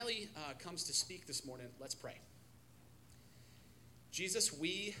comes to speak this morning, let's pray. Jesus,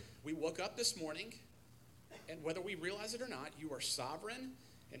 we woke up this morning, and whether we realize it or not, you are sovereign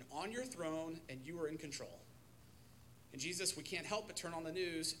and on your throne, and you are in control. And Jesus, we can't help but turn on the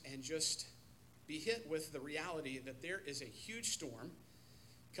news and just be hit with the reality that there is a huge storm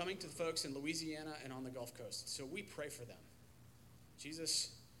coming to the folks in Louisiana and on the Gulf Coast. So we pray for them.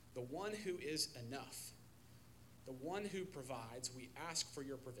 Jesus, the one who is enough, the one who provides, we ask for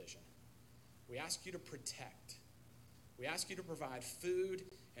your provision. We ask you to protect. We ask you to provide food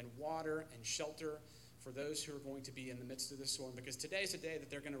and water and shelter for those who are going to be in the midst of this storm, because today is a day that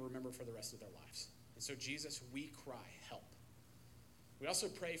they're going to remember for the rest of their lives. And so, Jesus, we cry, help. We also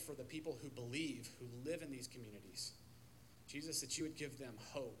pray for the people who believe, who live in these communities. Jesus, that you would give them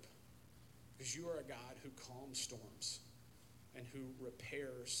hope, because you are a God who calms storms and who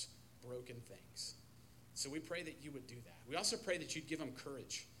repairs broken things. So we pray that you would do that. We also pray that you'd give them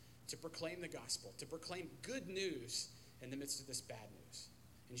courage to proclaim the gospel, to proclaim good news in the midst of this bad news.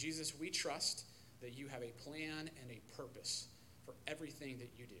 And Jesus, we trust that you have a plan and a purpose for everything that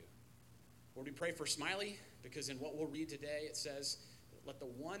you do. Lord, we pray for Smiley, because in what we'll read today, it says, let the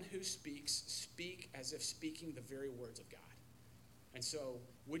one who speaks speak as if speaking the very words of God. And so,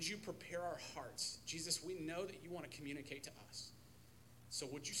 would you prepare our hearts? Jesus, we know that you want to communicate to us. So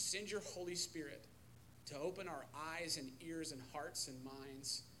would you send your Holy Spirit to open our eyes and ears and hearts and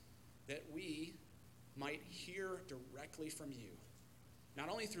minds that we might hear directly from you, not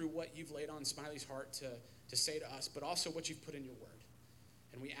only through what you've laid on Smiley's heart to say to us, but also what you've put in your word.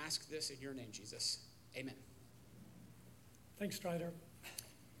 And we ask this in your name, Jesus. Amen. Thanks, Strider.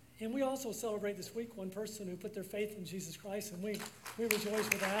 And we also celebrate this week one person who put their faith in Jesus Christ, and we rejoice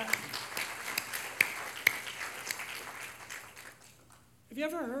with that. Have you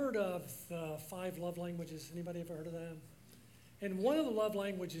ever heard of the 5 love languages? Anybody ever heard of them? And one of the love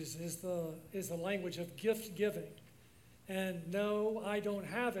languages is the language of gift giving. And no, I don't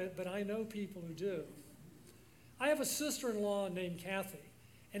have it, but I know people who do. I have a sister-in-law named Kathy,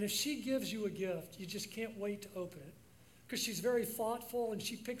 and if she gives you a gift, you just can't wait to open it, because she's very thoughtful, and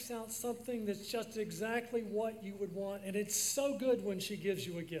she picks out something that's just exactly what you would want, and it's so good when she gives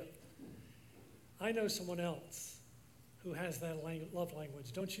you a gift. I know someone else who has that love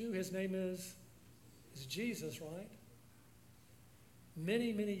language, don't you? His name is Jesus, right?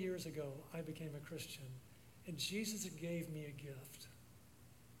 Many, many years ago, I became a Christian, and Jesus gave me a gift.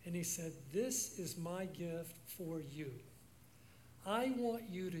 And he said, this is my gift for you. I want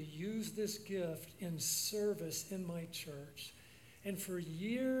you to use this gift in service in my church. And for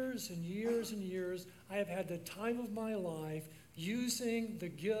years and years and years, I have had the time of my life using the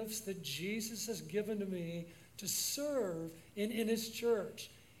gifts that Jesus has given to me to serve in his church.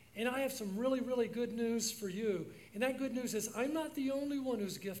 And I have some really, really good news for you. And that good news is I'm not the only one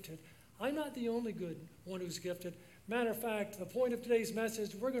who's gifted. I'm not the only good one who's gifted. Matter of fact, the point of today's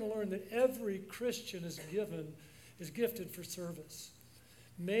message, we're going to learn that every Christian is gifted for service.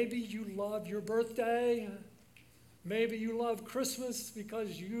 Maybe you love your birthday. Maybe you love Christmas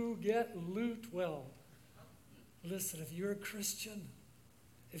because you get loot well. Listen, if you're a Christian,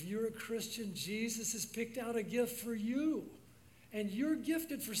 Jesus has picked out a gift for you, and you're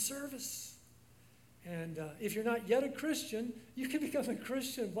gifted for service. And if you're not yet a Christian, you can become a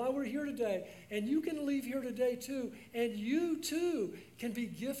Christian while we're here today. And you can leave here today too. And you too can be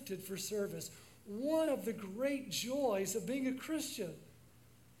gifted for service. One of the great joys of being a Christian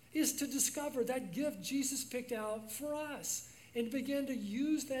is to discover that gift Jesus picked out for us and begin to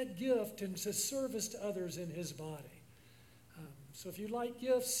use that gift into service to others in his body. So if you like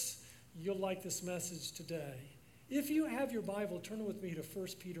gifts, you'll like this message today. If you have your Bible, turn with me to 1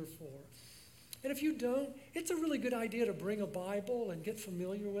 Peter 4. And if you don't, it's a really good idea to bring a Bible and get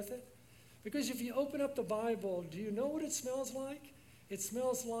familiar with it. Because if you open up the Bible, do you know what it smells like? It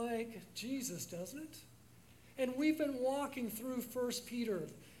smells like Jesus, doesn't it? And we've been walking through 1 Peter.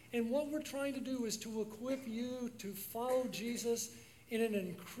 And what we're trying to do is to equip you to follow Jesus in an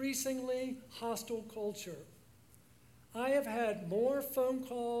increasingly hostile culture. I have had more phone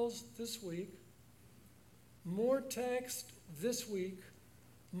calls this week, more text this week,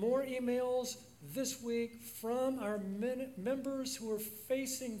 more emails this week from our members who are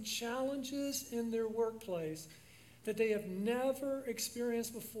facing challenges in their workplace that they have never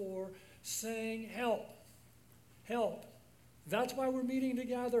experienced before, saying, help, help. That's why we're meeting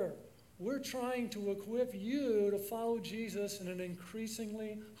together. We're trying to equip you to follow Jesus in an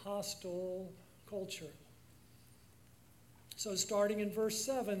increasingly hostile culture. So starting in verse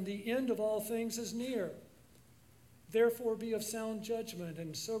 7, the end of all things is near. Therefore be of sound judgment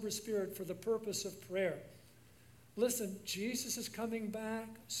and sober spirit for the purpose of prayer. Listen, Jesus is coming back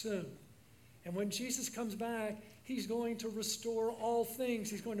soon. And when Jesus comes back, he's going to restore all things.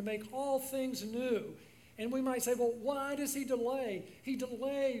 He's going to make all things new. And we might say, well, why does he delay? He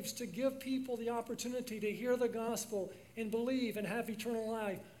delays to give people the opportunity to hear the gospel and believe and have eternal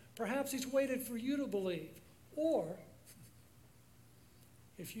life. Perhaps he's waited for you to believe. Or,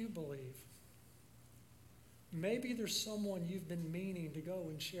 if you believe, maybe there's someone you've been meaning to go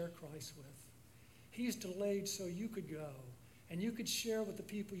and share Christ with. He's delayed so you could go and you could share with the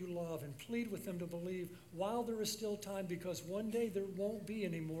people you love and plead with them to believe while there is still time, because one day there won't be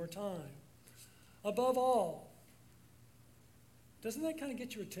any more time. Above all, doesn't that kind of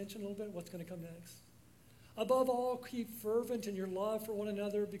get your attention a little bit, what's going to come next? Above all, keep fervent in your love for one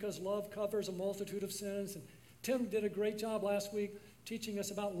another, because love covers a multitude of sins. And Tim did a great job last week teaching us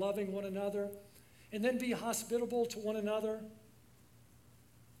about loving one another. And then be hospitable to one another.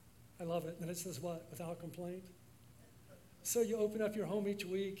 I love it. And it says what? Without complaint. So you open up your home each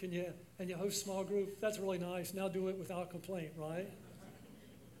week and you host small group. That's really nice. Now do it without complaint, right?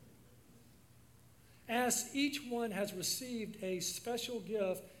 As each one has received a special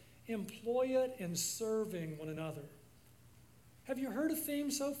gift, employ it in serving one another. Have you heard a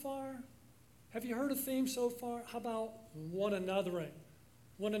theme so far? Have you heard a theme so far? How about one anothering?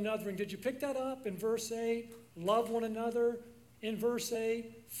 One anothering. Did you pick that up in verse 8? Love one another. In verse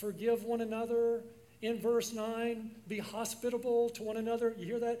 8, forgive one another. In verse 9, be hospitable to one another. You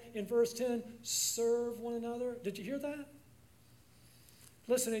hear that? In verse 10, serve one another. Did you hear that?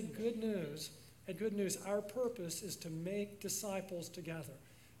 Listen, at Good News, our purpose is to make disciples together.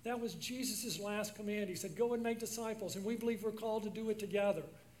 That was Jesus' last command. He said, go and make disciples. And we believe we're called to do it together.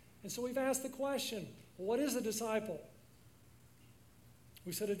 And so we've asked the question, what is a disciple?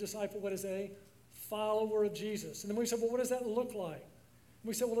 We said a disciple, what is a follower of Jesus? And then we said, well, what does that look like? And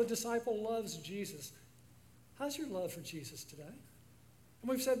we said, well, a disciple loves Jesus. How's your love for Jesus today? And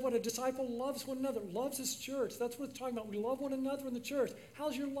we've said, what, a disciple loves one another, loves his church. That's what it's talking about. We love one another in the church.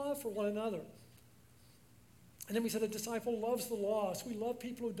 How's your love for one another? And then we said a disciple loves the lost. We love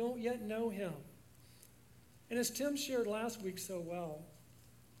people who don't yet know him. And as Tim shared last week so well,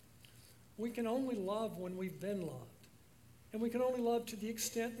 we can only love when we've been loved. And we can only love to the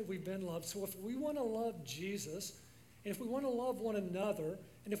extent that we've been loved. So if we want to love Jesus, and if we want to love one another,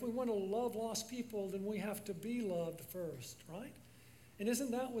 and if we want to love lost people, then we have to be loved first, right? And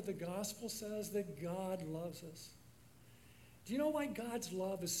isn't that what the gospel says? That God loves us. Do you know why God's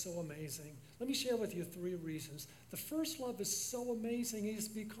love is so amazing? Let me share with you 3 reasons. The first love is so amazing is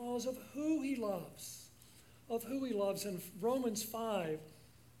because of who he loves. Of who he loves. In Romans 5,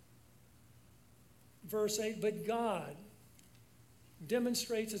 verse 8, but God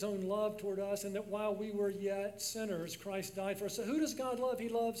demonstrates his own love toward us, and that while we were yet sinners, Christ died for us. So who does God love? He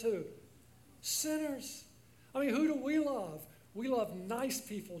loves who? Sinners. I mean, who do we love? We love nice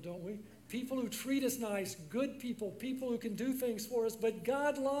people, don't we? People who treat us nice, good people, people who can do things for us. But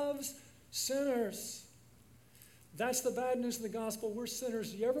God loves sinners. That's the bad news of the gospel. We're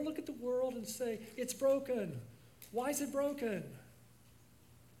sinners. Do you ever look at the world and say, it's broken? Why is it broken?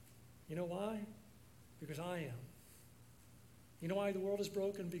 You know why? Because I am. You know why the world is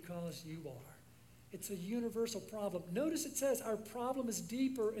broken? Because you are. It's a universal problem. Notice it says our problem is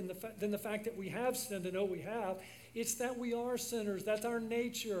deeper than the fact that we have sinned and know we have. It's that we are sinners. That's our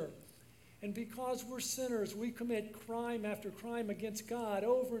nature. And because we're sinners, we commit crime after crime against God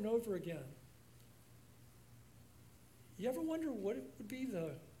over and over again. You ever wonder what it would be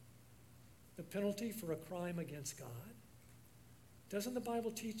the penalty for a crime against God? Doesn't the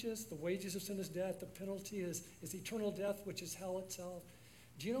Bible teach us the wages of sin is death? The penalty is eternal death, which is hell itself.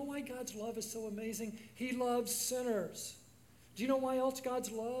 Do you know why God's love is so amazing? He loves sinners. Do you know why else God's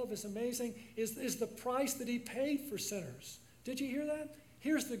love is amazing? Is the price that he paid for sinners. Did you hear that?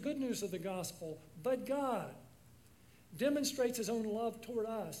 Here's the good news of the gospel. But God demonstrates his own love toward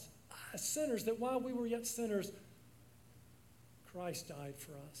us, sinners, that while we were yet sinners, Christ died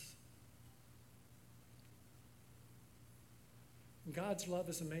for us. God's love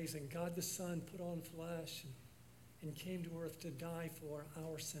is amazing. God the Son put on flesh and came to earth to die for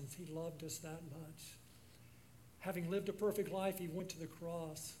our sins. He loved us that much. Having lived a perfect life, he went to the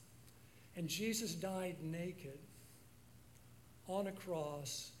cross. And Jesus died naked on a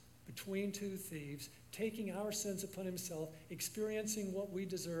cross between 2 thieves, taking our sins upon himself, experiencing what we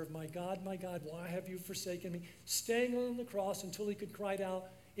deserve. My God, why have you forsaken me? Staying on the cross until he could cry out,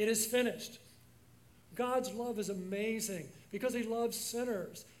 it is finished. God's love is amazing because he loves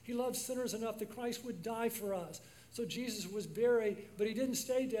sinners. He loves sinners enough that Christ would die for us. So Jesus was buried, but he didn't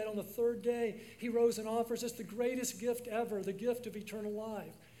stay dead. On the 3rd day, he rose and offers us the greatest gift ever, the gift of eternal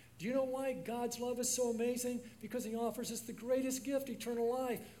life. Do you know why God's love is so amazing? Because he offers us the greatest gift, eternal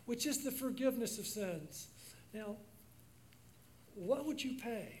life, which is the forgiveness of sins. Now, what would you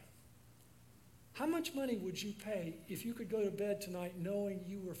pay? How much money would you pay if you could go to bed tonight knowing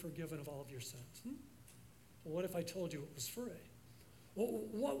you were forgiven of all of your sins? Well, what if I told you it was free? Well,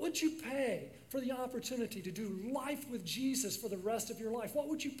 what would you pay for the opportunity to do life with Jesus for the rest of your life? What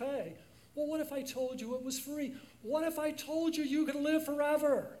would you pay? Well, what if I told you it was free? What if I told you you could live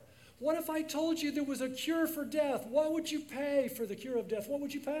forever? What if I told you there was a cure for death? What would you pay for the cure of death? What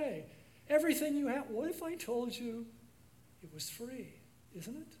would you pay? Everything you have. What if I told you it was free?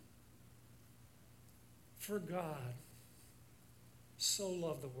 Isn't it? For God so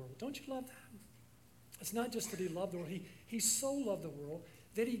loved the world. Don't you love that? It's not just that he loved the world. He so loved the world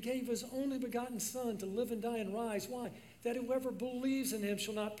that he gave his only begotten Son to live and die and rise. Why? That whoever believes in him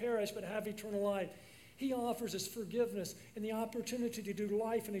shall not perish but have eternal life. He offers us forgiveness and the opportunity to do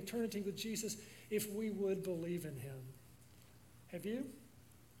life and eternity with Jesus if we would believe in him. Have you?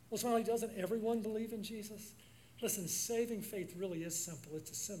 Well, Smiley, doesn't everyone believe in Jesus? Listen, saving faith really is simple. It's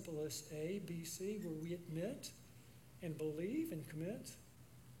as simple as A, B, C, where we admit and believe and commit.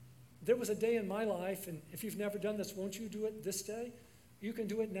 There was a day in my life, and if you've never done this, won't you do it this day? You can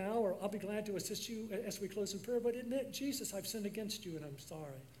do it now, or I'll be glad to assist you as we close in prayer, but admit, Jesus, I've sinned against you and I'm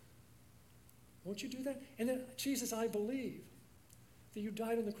sorry. Won't you do that? And then, Jesus, I believe that you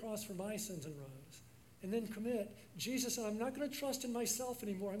died on the cross for my sins and rose. And then commit, Jesus, I'm not going to trust in myself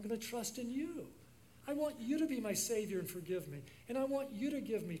anymore. I'm going to trust in you. I want you to be my Savior and forgive me. And I want you to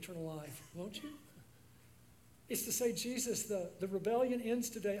give me eternal life. Won't you? It's to say, Jesus, the rebellion ends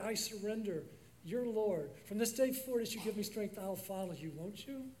today. I surrender. You're Lord. From this day forward, as you give me strength, I'll follow you. Won't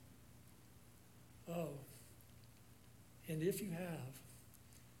you? Oh. And if you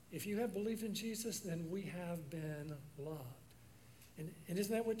have believed in Jesus, then we have been loved. And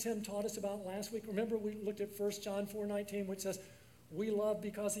isn't that what Tim taught us about last week? Remember we looked at 1 John 4:19, which says, we love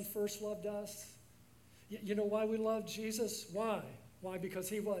because he first loved us. You know why we love Jesus? Why? Why? Because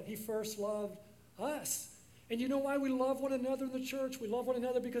he what? He first loved us. And you know why we love one another in the church? We love one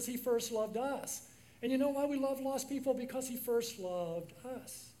another because he first loved us. And you know why we love lost people? Because he first loved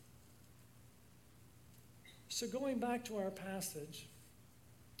us. So going back to our passage,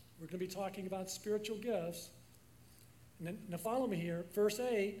 we're going to be talking about spiritual gifts. Now follow me here. Verse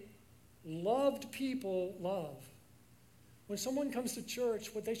 8, loved people love. When someone comes to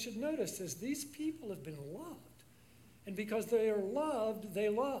church, what they should notice is these people have been loved. And because they are loved, they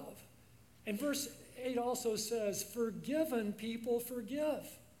love. And verse 8 also says, forgiven people forgive.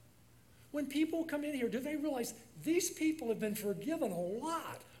 When people come in here, do they realize these people have been forgiven a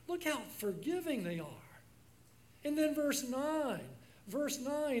lot? Look how forgiving they are. And then verse 9,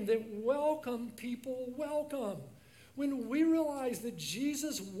 that welcome people welcome. When we realize that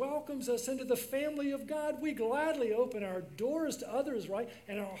Jesus welcomes us into the family of God, we gladly open our doors to others, right?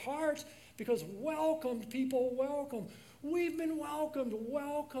 And our hearts, because welcomed people welcome. We've been welcomed.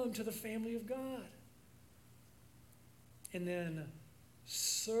 Welcome to the family of God. And then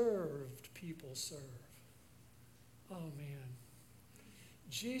served people serve. Oh, man.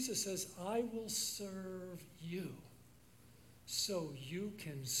 Jesus says, I will serve you so you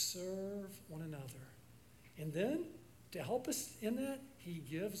can serve one another. And then, to help us in that, he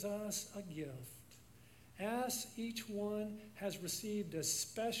gives us a gift. As each one has received a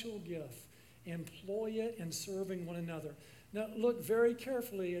special gift, employ it in serving one another. Now, look very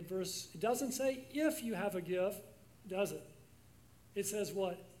carefully at verse. It doesn't say if you have a gift, does it? It says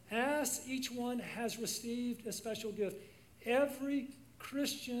what? As each one has received a special gift. Every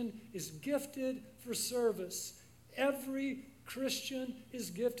Christian is gifted for service. Every Christian is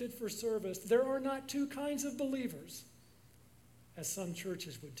gifted for service. There are not two kinds of believers, as some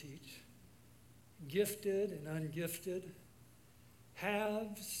churches would teach. Gifted and ungifted.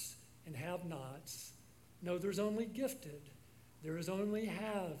 Haves and have-nots. No, there's only gifted. There is only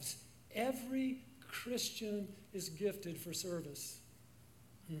haves. Every Christian is gifted for service.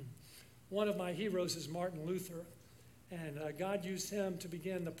 One of my heroes is Martin Luther, and God used him to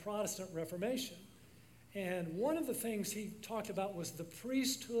begin the Protestant Reformation. And one of the things he talked about was the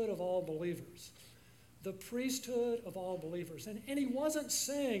priesthood of all believers. The priesthood of all believers. And he wasn't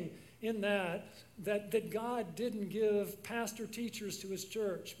saying in that God didn't give pastor teachers to his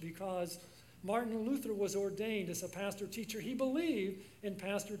church because Martin Luther was ordained as a pastor teacher. He believed in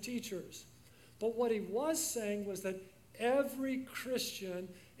pastor teachers. But what he was saying was that every Christian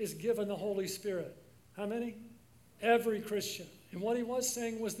is given the Holy Spirit. How many? Every Christian. And what he was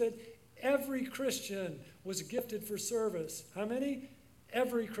saying was that every Christian was gifted for service. How many?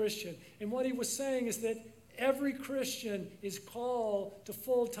 Every Christian. And what he was saying is that Every Christian is called to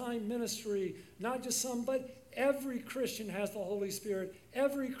full-time ministry. Not just some, but every Christian has the Holy Spirit.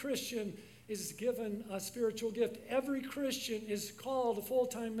 Every Christian is given a spiritual gift. Every Christian is called to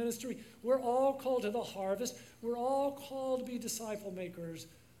full-time ministry. We're all called to the harvest. We're all called to be disciple makers.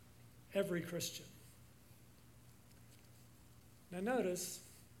 Every Christian. Now notice,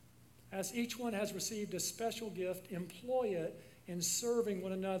 as each one has received a special gift, employ it in serving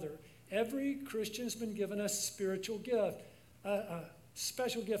one another. Every Christian has been given a spiritual gift, a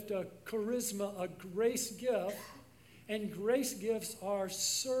special gift, a charisma, a grace gift. And grace gifts are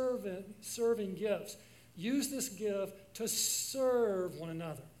serving gifts. Use this gift to serve one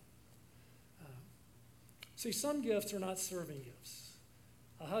another. See, some gifts are not serving gifts.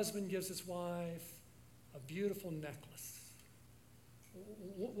 A husband gives his wife a beautiful necklace.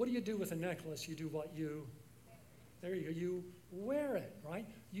 What do you do with a necklace? You do what? There you go. You wear it, right?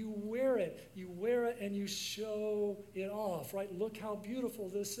 You wear it. You wear it and you show it off, right? Look how beautiful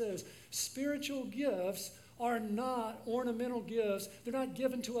this is. Spiritual gifts are not ornamental gifts. They're not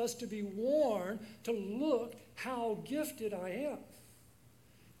given to us to be worn, to look how gifted I am.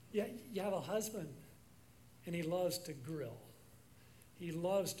 Yeah, you have a husband, and he loves to grill. He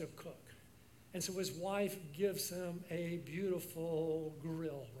loves to cook. And so his wife gives him a beautiful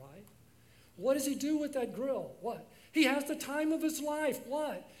grill, right? What does he do with that grill? What? He has the time of his life.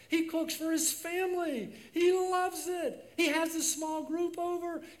 What? He cooks for his family. He loves it. He has a small group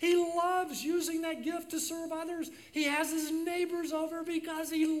over. He loves using that gift to serve others. He has his neighbors over because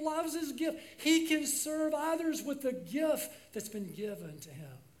he loves his gift. He can serve others with the gift that's been given to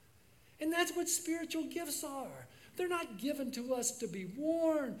him. And that's what spiritual gifts are. They're not given to us to be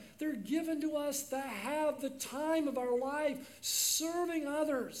worn. They're given to us to have the time of our life serving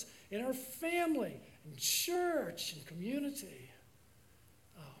others in our family, in church, in community.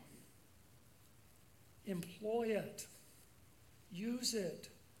 Employ it. Use it.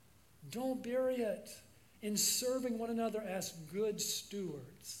 Don't bury it in serving one another as good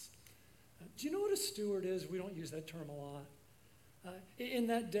stewards. Do you know what a steward is? We don't use that term a lot. In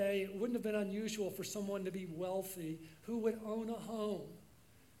that day, it wouldn't have been unusual for someone to be wealthy who would own a home.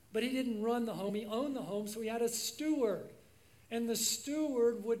 But he didn't run the home. He owned the home, so he had a steward. And the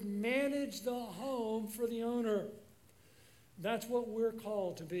steward would manage the home for the owner. That's what we're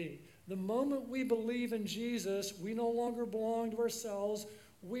called to be. The moment we believe in Jesus, we no longer belong to ourselves.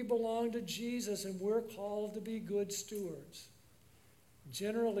 We belong to Jesus, and we're called to be good stewards.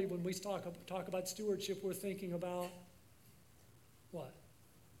 Generally, when we talk about stewardship, we're thinking about what?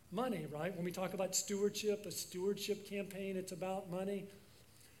 Money, right? When we talk about stewardship, a stewardship campaign, it's about money.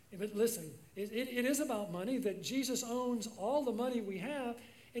 But listen, it is about money, that Jesus owns all the money we have,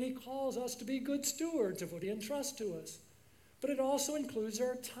 and he calls us to be good stewards of what he entrusts to us. But it also includes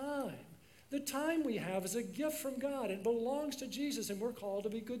our time. The time we have is a gift from God. It belongs to Jesus, and we're called to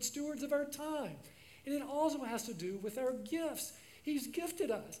be good stewards of our time. And it also has to do with our gifts. He's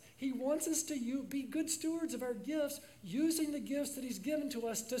gifted us. He wants us to be good stewards of our gifts, using the gifts that he's given to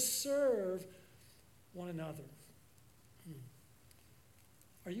us to serve one another.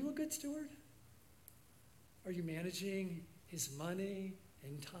 Are you a good steward? Are you managing his money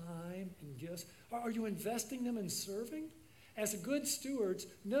and time and gifts? Are you investing them in serving? As good stewards,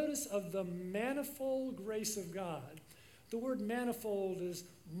 notice of the manifold grace of God. The word manifold is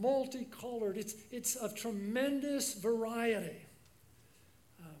multicolored. It's of tremendous variety.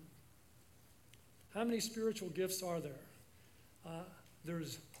 How many spiritual gifts are there?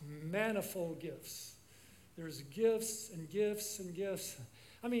 There's manifold gifts. There's gifts and gifts and gifts.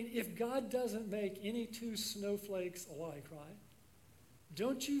 I mean, if God doesn't make any two snowflakes alike, right?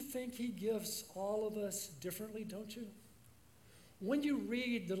 Don't you think he gives all of us differently, don't you? When you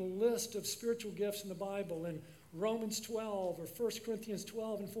read the list of spiritual gifts in the Bible in Romans 12 or 1 Corinthians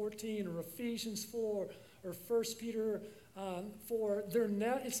 12 and 14 or Ephesians 4 or 1 Peter 4,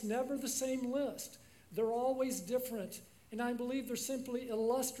 it's never the same list. They're always different. And I believe they're simply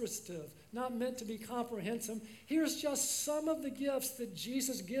illustrative, not meant to be comprehensive. Here's just some of the gifts that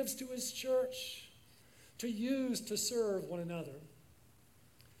Jesus gives to his church to use to serve one another.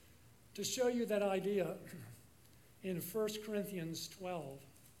 To show you that idea, in 1 Corinthians 12,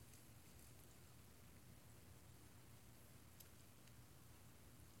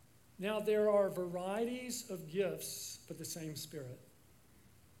 now there are varieties of gifts, but the same Spirit.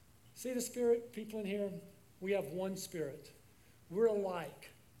 See the Spirit, people in here? We have one Spirit. We're alike.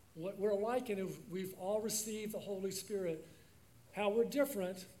 We're alike in we've all received the Holy Spirit. How we're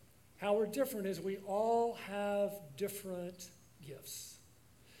different is we all have different gifts.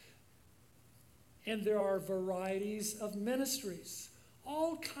 And there are varieties of ministries.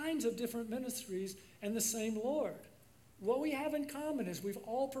 All kinds of different ministries and the same Lord. What we have in common is we've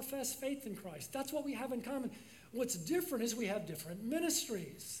all professed faith in Christ. That's what we have in common. What's different is we have different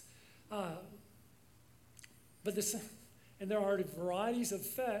ministries. And there are varieties of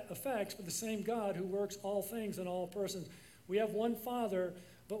effects, but the same God who works all things in all persons. We have one Father,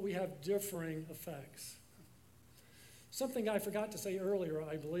 but we have differing effects. Something I forgot to say earlier,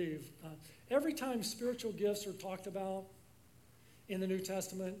 I believe. Every time spiritual gifts are talked about in the New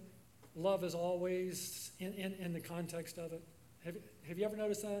Testament, love is always in the context of it. Have you ever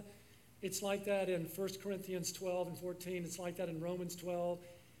noticed that? It's like that in 1 Corinthians 12 and 14. It's like that in Romans 12.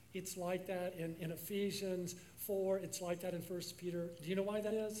 It's like that in Ephesians 4. It's like that in 1 Peter. Do you know why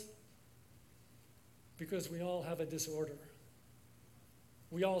that is? Because we all have a disorder.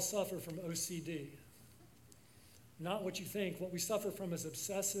 We all suffer from OCD. Not what you think. What we suffer from is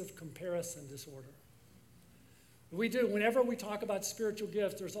obsessive comparison disorder. We do. Whenever we talk about spiritual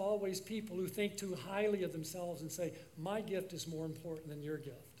gifts, there's always people who think too highly of themselves and say, my gift is more important than your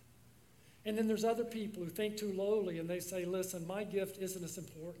gift. And then there's other people who think too lowly and they say, listen, my gift isn't as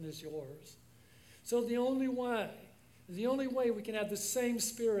important as yours. So the only way we can have the same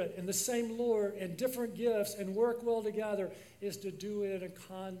Spirit and the same Lord and different gifts and work well together is to do it in a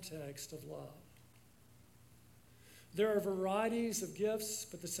context of love. There are varieties of gifts,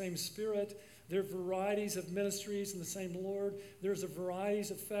 but the same Spirit. There are varieties of ministries and the same Lord. There's a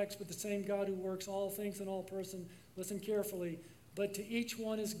varieties of effects, but the same God who works all things in all persons. Listen carefully. But to each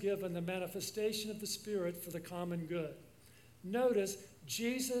one is given the manifestation of the Spirit for the common good. Notice,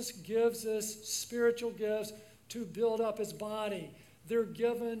 Jesus gives us spiritual gifts to build up his body. They're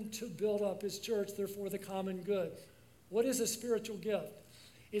given to build up his church. They're for the common good. What is a spiritual gift?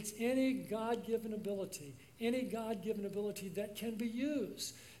 It's any God-given ability that can be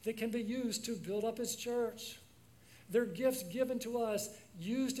used to build up his church. They're gifts given to us,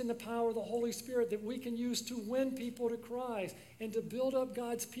 used in the power of the Holy Spirit that we can use to win people to Christ and to build up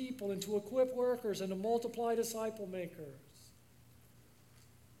God's people and to equip workers and to multiply disciple makers.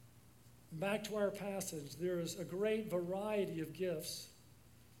 Back to our passage, there's a great variety of gifts.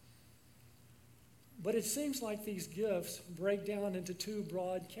 But it seems like these gifts break down into two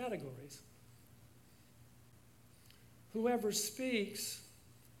broad categories. Whoever speaks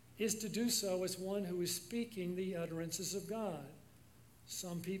is to do so as one who is speaking the utterances of God.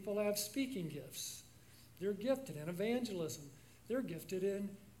 Some people have speaking gifts. They're gifted in evangelism. They're gifted in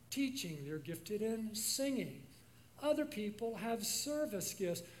teaching. They're gifted in singing. Other people have service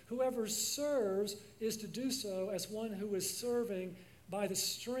gifts. Whoever serves is to do so as one who is serving by the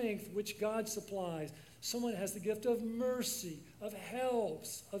strength which God supplies. Someone has the gift of mercy, of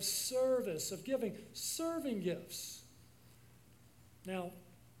helps, of service, of giving, serving gifts. Now,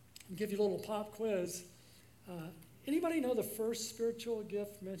 I'll give you a little pop quiz. Anybody know the first spiritual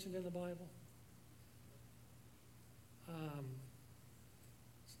gift mentioned in the Bible?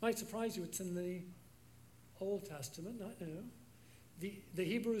 It might surprise you, it's in the Old Testament, not new. The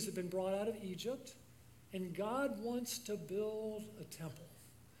Hebrews have been brought out of Egypt, and God wants to build a temple,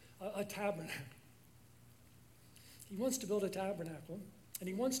 a tabernacle. He wants to build a tabernacle, and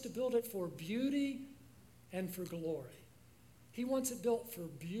he wants to build it for beauty and for glory. He wants it built for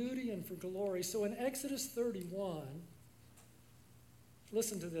beauty and for glory. So in Exodus 31,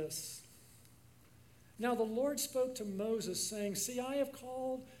 listen to this. Now the Lord spoke to Moses, saying, See, I have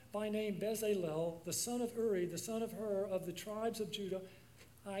called by name Bezalel, the son of Uri, the son of Hur, of the tribes of Judah.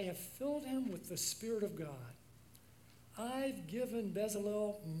 I have filled him with the Spirit of God. I've given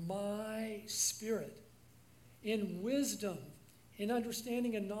Bezalel my Spirit in wisdom, in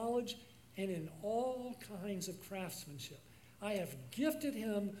understanding and knowledge, and in all kinds of craftsmanship. I have gifted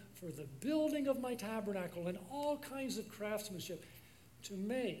him for the building of my tabernacle and all kinds of craftsmanship, to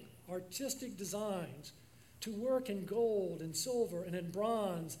make artistic designs, to work in gold and silver and in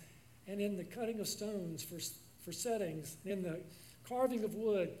bronze and in the cutting of stones for settings, in the carving of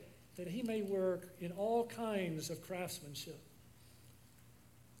wood, that he may work in all kinds of craftsmanship.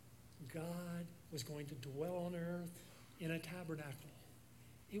 God was going to dwell on earth in a tabernacle.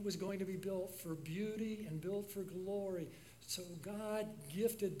 It was going to be built for beauty and built for glory. So God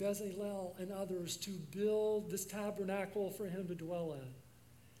gifted Bezalel and others to build this tabernacle for him to dwell in.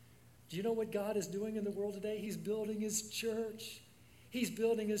 Do you know what God is doing in the world today? He's building his church. He's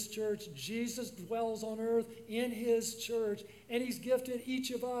building his church. Jesus dwells on earth in his church, and he's gifted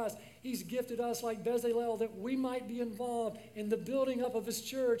each of us. He's gifted us like Bezalel that we might be involved in the building up of his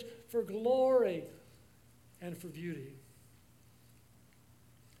church for glory and for beauty.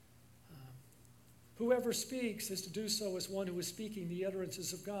 Whoever speaks is to do so as one who is speaking the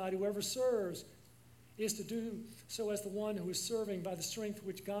utterances of God. Whoever serves is to do so as the one who is serving by the strength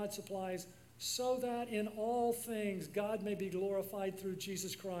which God supplies, so that in all things God may be glorified through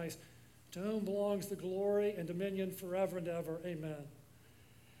Jesus Christ, to whom belongs the glory and dominion forever and ever. Amen.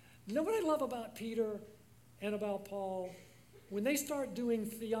 You know what I love about Peter and about Paul? When they start doing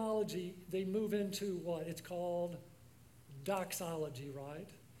theology, they move into what? It's called doxology, right?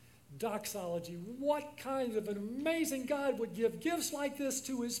 Doxology. What kind of an amazing God would give gifts like this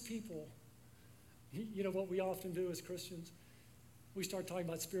to his people? You know what we often do as Christians? We start talking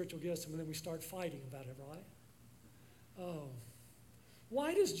about spiritual gifts and then we start fighting about it, right? Oh.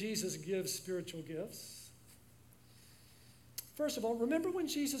 Why does Jesus give spiritual gifts? First of all, remember when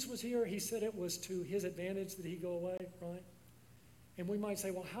Jesus was here, he said it was to his advantage that he go away, right? And we might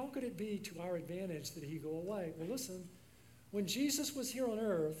say, well, how could it be to our advantage that he go away? Well, listen, when Jesus was here on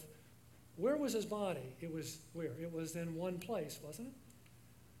earth, where was his body? It was where? It was in one place, wasn't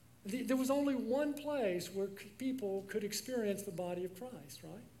it? There was only one place where people could experience the body of Christ,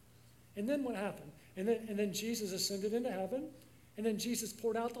 right? And then what happened? And then Jesus ascended into heaven, and then Jesus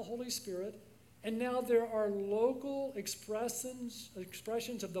poured out the Holy Spirit, and now there are local expressions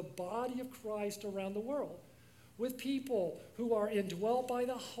of the body of Christ around the world, with people who are indwelt by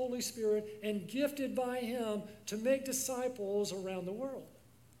the Holy Spirit and gifted by him to make disciples around the world.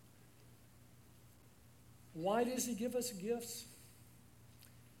 Why does he give us gifts?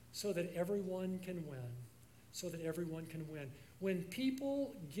 So that everyone can win. So that everyone can win. When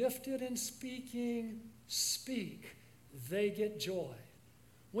people gifted in speaking speak, they get joy.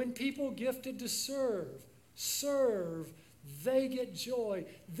 When people gifted to serve, they get joy.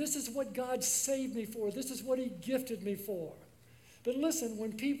 This is what God saved me for. This is what he gifted me for. But listen,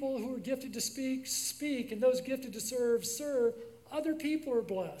 when people who are gifted to speak, and those gifted to serve, other people are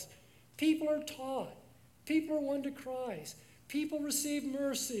blessed. People are taught. People are won to Christ. People receive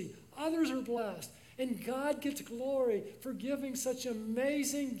mercy. Others are blessed. And God gets glory for giving such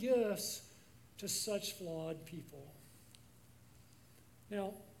amazing gifts to such flawed people.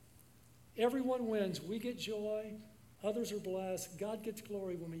 Now, everyone wins. We get joy. Others are blessed. God gets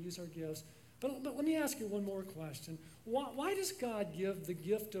glory when we use our gifts. But let me ask you one more question. Why does God give the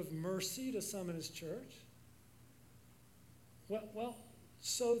gift of mercy to some in his church? Well,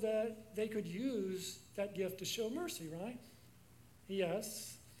 so that they could use that gift to show mercy, right?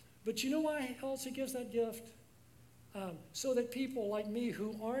 Yes. But you know why else he gives that gift? So that people like me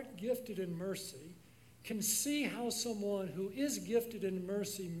who aren't gifted in mercy can see how someone who is gifted in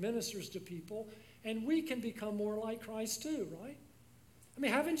mercy ministers to people, and we can become more like Christ too, right? I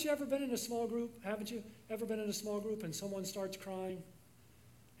mean, haven't you ever been in a small group? Haven't you ever been in a small group and someone starts crying?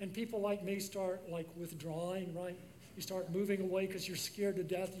 And people like me start like withdrawing, right? You start moving away because you're scared to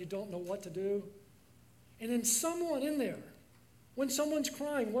death. You don't know what to do. And then someone in there, when someone's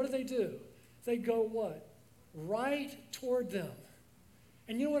crying, what do? They go what? Right toward them.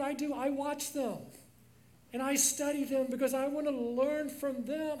 And you know what I do? I watch them. And I study them because I want to learn from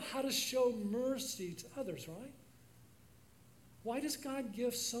them how to show mercy to others, right? Why does God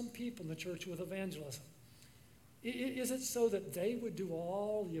give some people in the church with evangelism? Is it so that they would do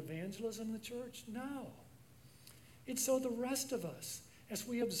all the evangelism in the church? No. It's so the rest of us, as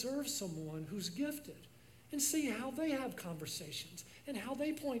we observe someone who's gifted and see how they have conversations and how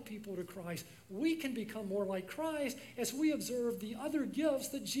they point people to Christ, we can become more like Christ as we observe the other gifts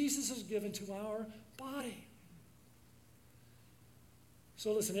that Jesus has given to our body.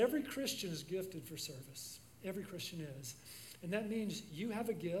 So listen, every Christian is gifted for service. Every Christian is. And that means you have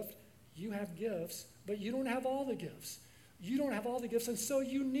a gift, you have gifts, but you don't have all the gifts. You don't have all the gifts, and so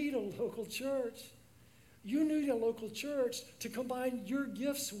you need a local church. You need a local church to combine your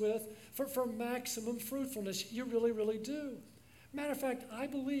gifts with for maximum fruitfulness. You really, really do. Matter of fact, I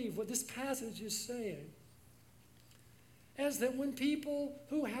believe what this passage is saying is that when people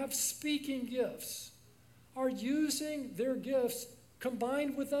who have speaking gifts are using their gifts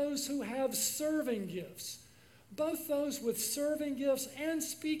combined with those who have serving gifts, both those with serving gifts and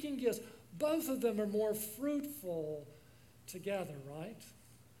speaking gifts, both of them are more fruitful together, right?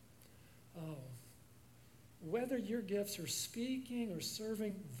 Oh. Whether your gifts are speaking or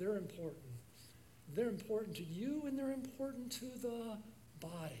serving, they're important. They're important to you and they're important to the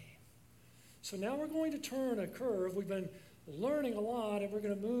body. So now we're going to turn a curve. We've been learning a lot and we're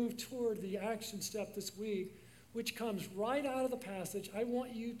going to move toward the action step this week, which comes right out of the passage. I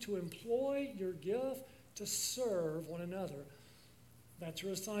want you to employ your gift to serve one another. That's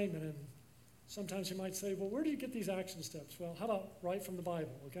your assignment. And sometimes you might say, well, where do you get these action steps? Well, how about right from the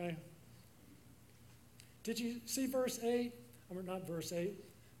Bible, okay? Did you see verse 8? Or not verse 8,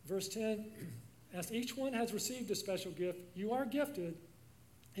 verse 10. As each one has received a special gift, you are gifted.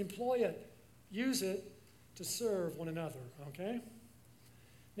 Employ it Use it to serve one another, okay?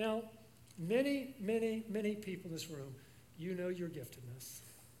 Now, many, many, many people in this room, you know your giftedness.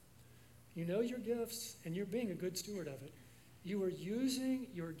 You know your gifts, and you're being a good steward of it. You are using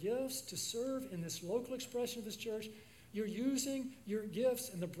your gifts to serve in this local expression of this church. You're using your gifts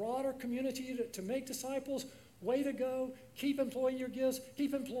in the broader community to make disciples. Way to go. Keep employing your gifts.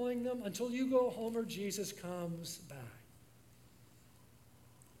 Keep employing them until you go home or Jesus comes back.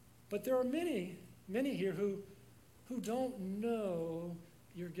 But there are many, many here who don't know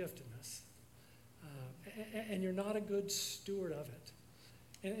your giftedness. And you're not a good steward of it.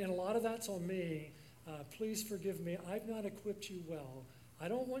 And a lot of that's on me. Please forgive me. I've not equipped you well. I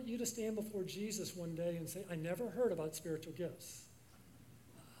don't want you to stand before Jesus one day and say, I never heard about spiritual gifts.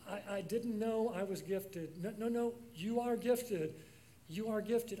 I didn't know I was gifted. No, you are gifted. You are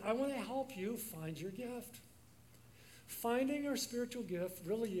gifted. I want to help you find your gift. Finding our spiritual gift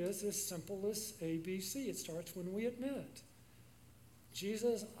really is as simple as ABC. It starts when we admit,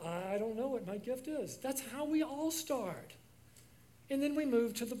 Jesus, I don't know what my gift is. That's how we all start. And then we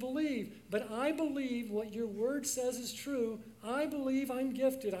move to the believe. But I believe what your word says is true. I believe I'm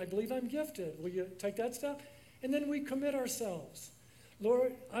gifted. I believe I'm gifted. Will you take that step? And then we commit ourselves.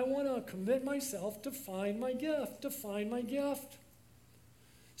 Lord, I want to commit myself to find my gift, to find my gift.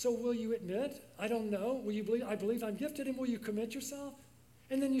 So will you admit, I don't know. Will you believe, I believe I'm gifted, and will you commit yourself?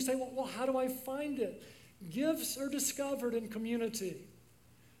 And then you say, well, how do I find it? Gifts are discovered in community.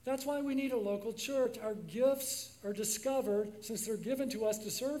 That's why we need a local church. Our gifts are discovered, since they're given to us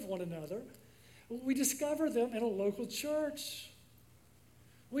to serve one another. We discover them in a local church.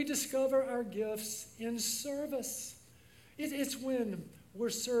 We discover our gifts in service. It's when we're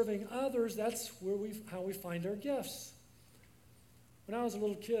serving others, that's where how we find our gifts. When I was a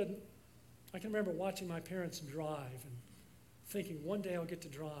little kid, I can remember watching my parents drive and thinking, one day I'll get to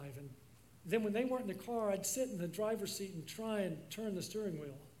drive. And then when they weren't in the car, I'd sit in the driver's seat and try and turn the steering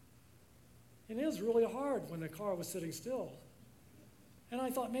wheel. And it was really hard when the car was sitting still. And I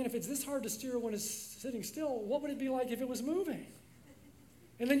thought, man, if it's this hard to steer when it's sitting still, what would it be like if it was moving?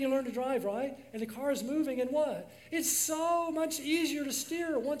 And then you learn to drive, right? And the car is moving, and what? It's so much easier to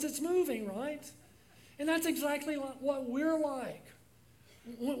steer once it's moving, right? And that's exactly what we're like.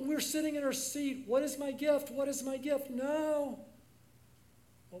 When we're sitting in our seat, what is my gift? What is my gift? No.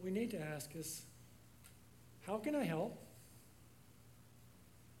 What we need to ask is, how can I help?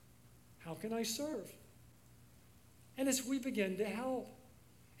 How can I serve? And as we begin to help,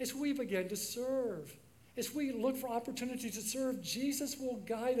 as we begin to serve, as we look for opportunities to serve, Jesus will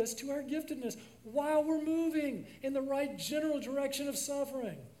guide us to our giftedness while we're moving in the right general direction of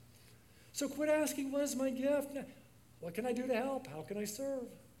suffering. So quit asking, what is my gift? What can I do to help? How can I serve?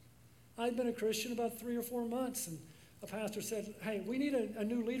 I'd been a Christian about 3 or 4 months, and a pastor said, hey, we need a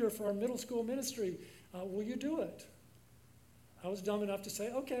new leader for our middle school ministry. Will you do it? I was dumb enough to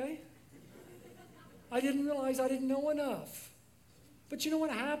say, okay. I didn't realize I didn't know enough. But you know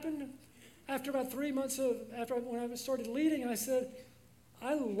what happened? After about 3 months when I started leading, I said,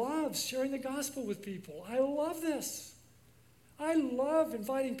 I love sharing the gospel with people. I love this. I love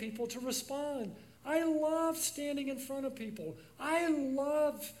inviting people to respond. I love standing in front of people. I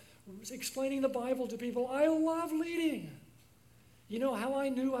love explaining the Bible to people. I love leading. You know how I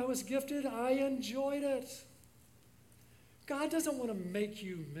knew I was gifted? I enjoyed it. God doesn't want to make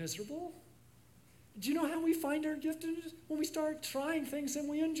you miserable. Do you know how we find our giftedness? When we start trying things and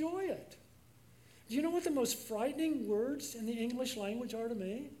we enjoy it. Do you know what the most frightening words in the English language are to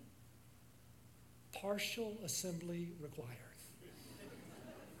me? Partial assembly required.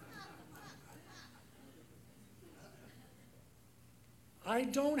 I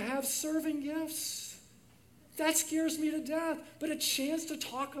don't have serving gifts. That scares me to death. But a chance to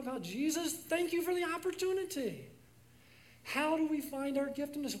talk about Jesus, thank you for the opportunity. How do we find our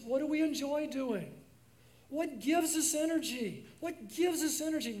giftedness? What do we enjoy doing? What gives us energy? What gives us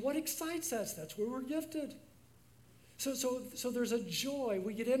energy? What excites us? That's where we're gifted. So there's a joy.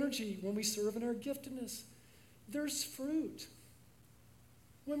 We get energy when we serve in our giftedness. There's fruit.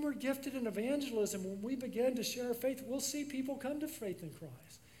 When we're gifted in evangelism, when we begin to share our faith, we'll see people come to faith in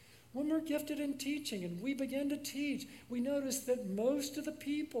Christ. When we're gifted in teaching and we begin to teach, we notice that most of the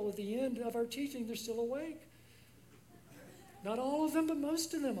people at the end of our teaching, they're still awake. Not all of them, but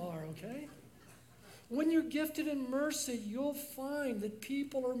most of them are, okay? When you're gifted in mercy, you'll find that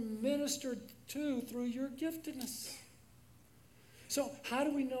people are ministered to through your giftedness. So how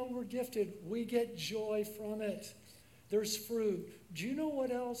do we know we're gifted? We get joy from it. There's fruit. Do you know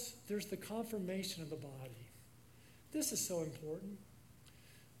what else? There's the confirmation of the body. This is so important.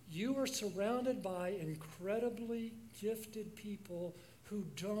 You are surrounded by incredibly gifted people who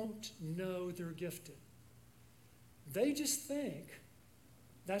don't know they're gifted. They just think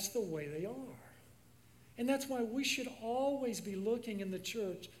that's the way they are. And that's why we should always be looking in the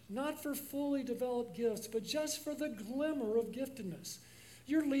church, not for fully developed gifts, but just for the glimmer of giftedness.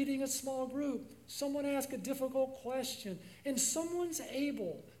 You're leading a small group. Someone asks a difficult question, and someone's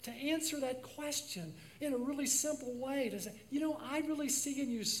able to answer that question in a really simple way to say, I really see in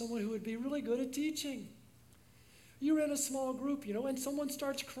you someone who would be really good at teaching. You're in a small group, and someone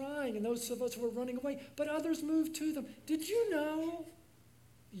starts crying, and those of us who are running away, but others move to them. Did you know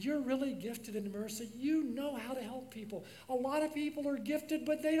you're really gifted in mercy? You know how to help people. A lot of people are gifted,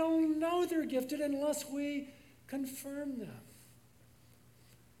 but they don't know they're gifted unless we confirm them.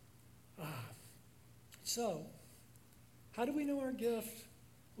 So, how do we know our gift?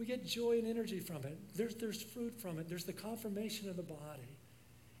 We get joy and energy from it. There's fruit from it. There's the confirmation of the body.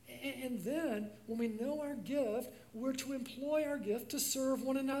 And then, when we know our gift, we're to employ our gift to serve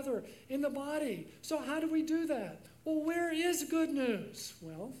one another in the body. So how do we do that? Well, where is good news?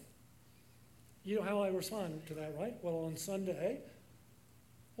 Well, you know how I respond to that, right? Well, on Sunday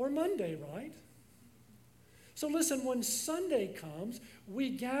or Monday, right? So listen, when Sunday comes, we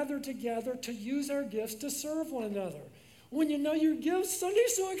gather together to use our gifts to serve one another. When you know your gifts,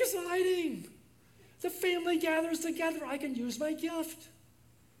 Sunday's so exciting. The family gathers together. I can use my gift.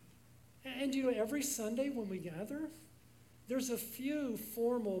 And every Sunday when we gather, there's a few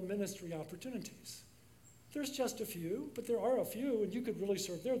formal ministry opportunities. There's just a few, but there are a few, and you could really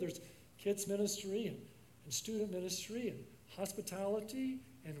serve there. There's kids ministry and student ministry and hospitality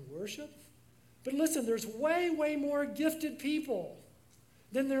and worship. But listen, there's way, way more gifted people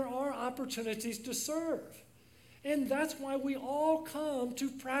than there are opportunities to serve. And that's why we all come to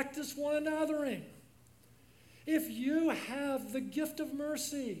practice one anothering. If you have the gift of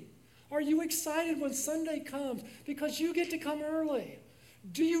mercy, are you excited when Sunday comes because you get to come early?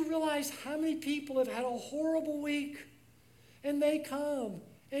 Do you realize how many people have had a horrible week and they come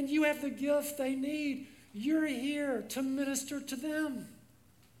and you have the gift they need? You're here to minister to them.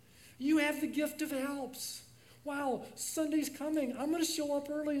 You have the gift of helps. Wow, Sunday's coming. I'm going to show up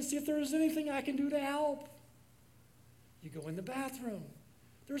early and see if there's anything I can do to help. You go in the bathroom.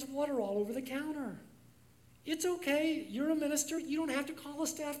 There's water all over the counter. It's okay. You're a minister. You don't have to call a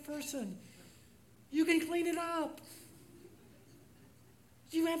staff person. You can clean it up.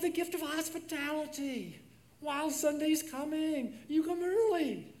 You have the gift of hospitality. While Sunday's coming, you come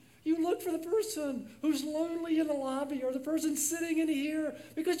early. You look for the person who's lonely in the lobby or the person sitting in here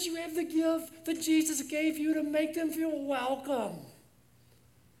because you have the gift that Jesus gave you to make them feel welcome.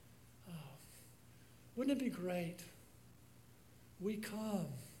 Oh, wouldn't it be great? We come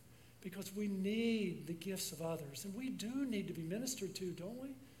because we need the gifts of others. And we do need to be ministered to, don't we?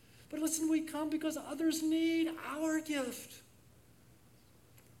 But listen, we come because others need our gift.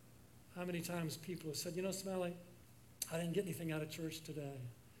 How many times people have said, Smiley, I didn't get anything out of church today.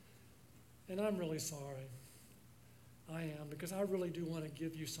 And I'm really sorry. I am, because I really do want to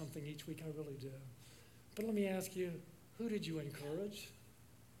give you something each week. I really do. But let me ask you, who did you encourage?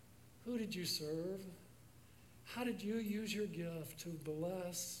 Who did you serve? How did you use your gift to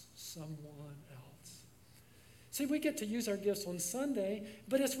bless someone else? See, we get to use our gifts on Sunday,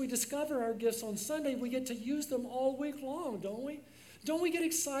 but as we discover our gifts on Sunday, we get to use them all week long, don't we? Don't we get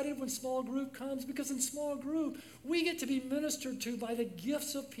excited when small group comes? Because in small group, we get to be ministered to by the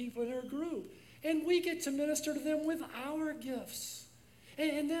gifts of people in our group. And we get to minister to them with our gifts.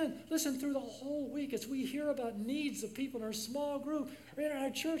 And then, listen, through the whole week, as we hear about needs of people in our small group or in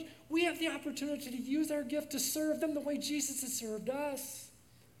our church, we have the opportunity to use our gift to serve them the way Jesus has served us.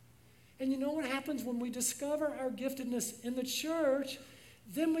 And you know what happens when we discover our giftedness in the church?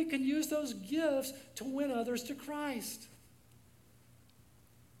 Then we can use those gifts to win others to Christ.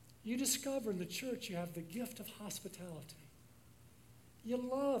 You discover in the church you have the gift of hospitality. You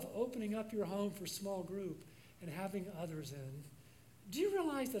love opening up your home for small group and having others in. Do you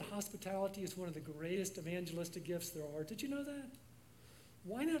realize that hospitality is one of the greatest evangelistic gifts there are? Did you know that?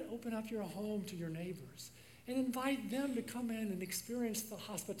 Why not open up your home to your neighbors and invite them to come in and experience the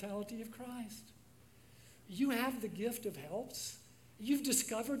hospitality of Christ? You have the gift of helps. You've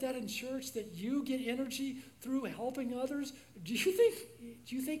discovered that in church, that you get energy through helping others. Do you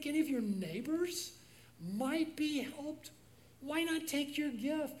think any of your neighbors might be helped? Why not take your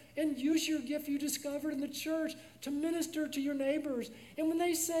gift and use your gift you discovered in the church to minister to your neighbors? And when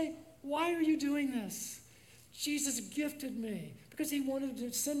they say, why are you doing this? Jesus gifted me because he wanted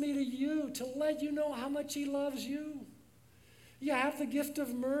to send me to you to let you know how much he loves you. You have the gift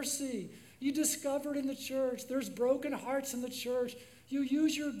of mercy. You discovered in the church. There's broken hearts in the church. You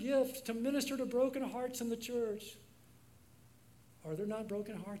use your gift to minister to broken hearts in the church. Are there not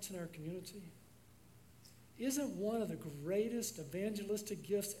broken hearts in our community? Isn't one of the greatest evangelistic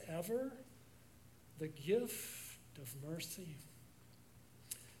gifts ever the gift of mercy?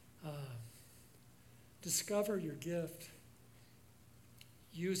 Discover your gift.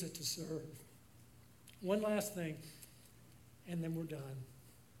 Use it to serve. One last thing, and then we're done.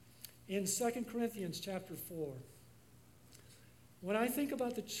 In 2 Corinthians chapter 4, when I think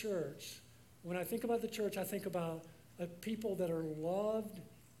about the church, I think about a people that are loved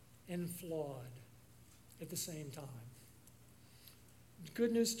and flawed at the same time.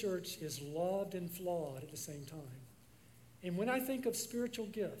 Good News Church is loved and flawed at the same time. And when I think of spiritual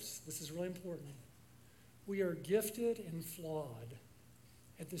gifts, this is really important. We are gifted and flawed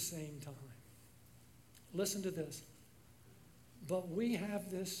at the same time. Listen to this. But we have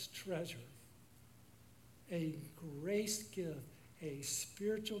this treasure, a grace gift, a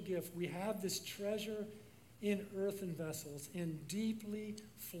spiritual gift. We have this treasure in earthen vessels, in deeply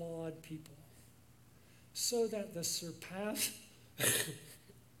flawed people, so that the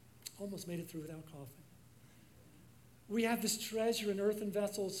almost made it through without coughing. We have this treasure in earthen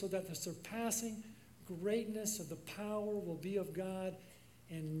vessels so that the surpassing greatness of the power will be of God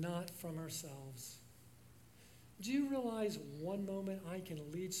and not from ourselves. Do you realize one moment I can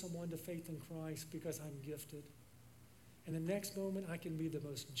lead someone to faith in Christ because I'm gifted? And the next moment I can be the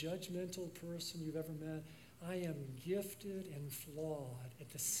most judgmental person you've ever met. I am gifted and flawed at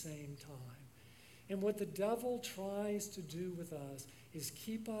the same time. And what the devil tries to do with us is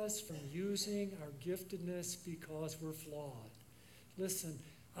keep us from using our giftedness because we're flawed. Listen,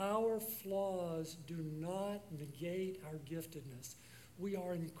 our flaws do not negate our giftedness. We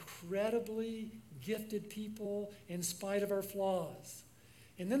are incredibly gifted people in spite of our flaws.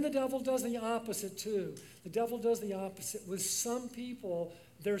 And then the devil does the opposite too. The devil does the opposite. With some people,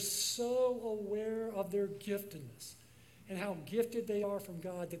 they're so aware of their giftedness and how gifted they are from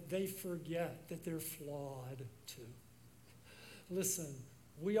God that they forget that they're flawed too. Listen,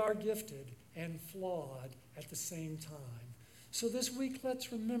 we are gifted and flawed at the same time. So this week,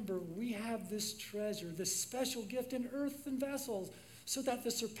 let's remember we have this treasure, this special gift in earthen vessels, so that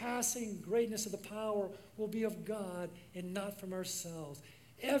the surpassing greatness of the power will be of God and not from ourselves.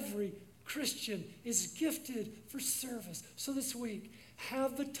 Every Christian is gifted for service. So this week,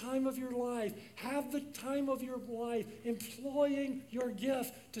 have the time of your life. Have the time of your life employing your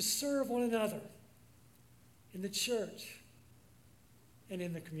gift to serve one another in the church and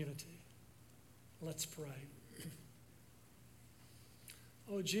in the community. Let's pray.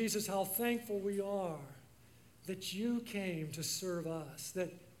 Oh, Jesus, how thankful we are that you came to serve us,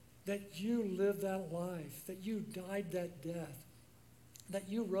 that you lived that life, that you died that death, that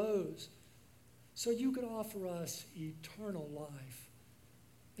you rose so you could offer us eternal life.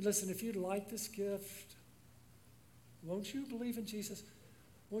 And listen, if you'd like this gift, won't you believe in Jesus?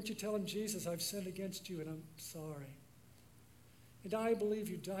 Won't you tell him, Jesus, I've sinned against you and I'm sorry. And I believe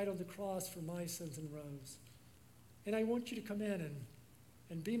you died on the cross for my sins and rose. And I want you to come in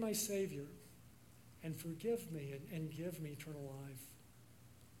and be my Savior and forgive me and give me eternal life.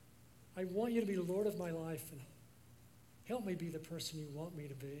 I want you to be the Lord of my life and help me be the person you want me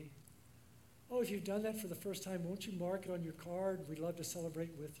to be. Oh, if you've done that for the first time, won't you mark it on your card? We'd love to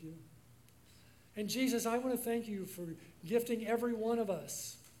celebrate with you. And Jesus, I want to thank you for gifting every one of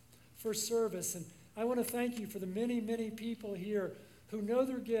us for service. And I want to thank you for the many, many people here who know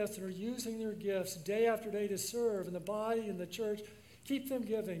their gifts and are using their gifts day after day to serve in the body and the church. Keep them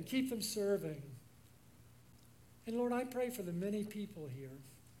giving. Keep them serving. And Lord, I pray for the many people here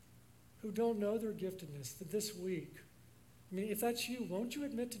who don't know their giftedness, that this week, I mean, if that's you, won't you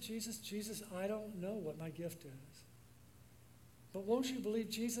admit to Jesus, Jesus, I don't know what my gift is. But won't you believe,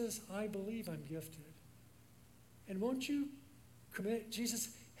 Jesus, I believe I'm gifted. And won't you commit, Jesus,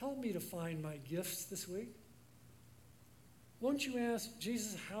 help me to find my gifts this week. Won't you ask,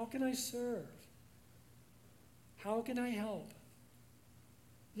 Jesus, how can I serve? How can I help?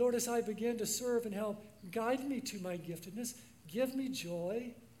 Lord, as I begin to serve and help, guide me to my giftedness. Give me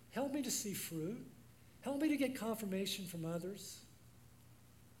joy. Help me to see fruit. Help me to get confirmation from others.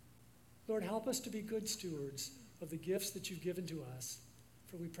 Lord, help us to be good stewards of the gifts that you've given to us.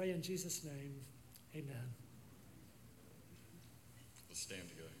 For we pray in Jesus' name, amen. Let's stand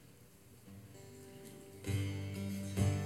together.